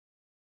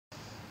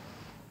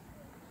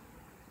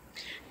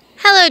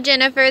Hello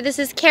Jennifer, this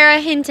is Kara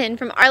Hinton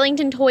from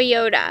Arlington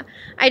Toyota.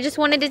 I just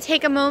wanted to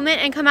take a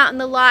moment and come out in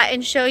the lot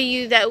and show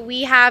you that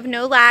we have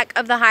no lack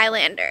of the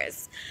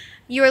Highlanders.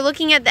 You are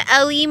looking at the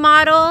LE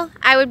model.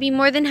 I would be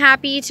more than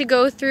happy to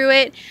go through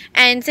it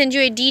and send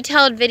you a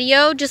detailed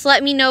video. Just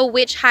let me know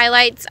which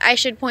highlights I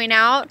should point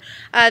out.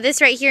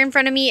 This right here in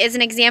front of me is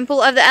an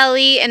example of the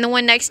LE and the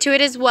one next to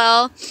it as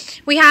well.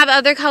 We have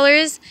other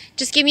colors.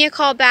 Just give me a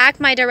call back.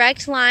 My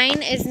direct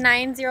line is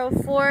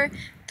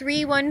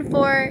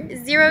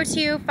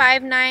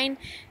 904-314-0259.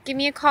 Give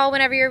me a call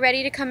whenever you're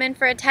ready to come in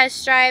for a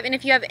test drive. And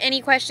if you have any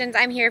questions,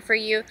 I'm here for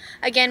you.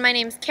 Again, my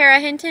name's Kara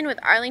Hinton with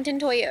Arlington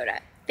Toyota.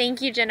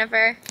 Thank you,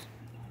 Jennifer.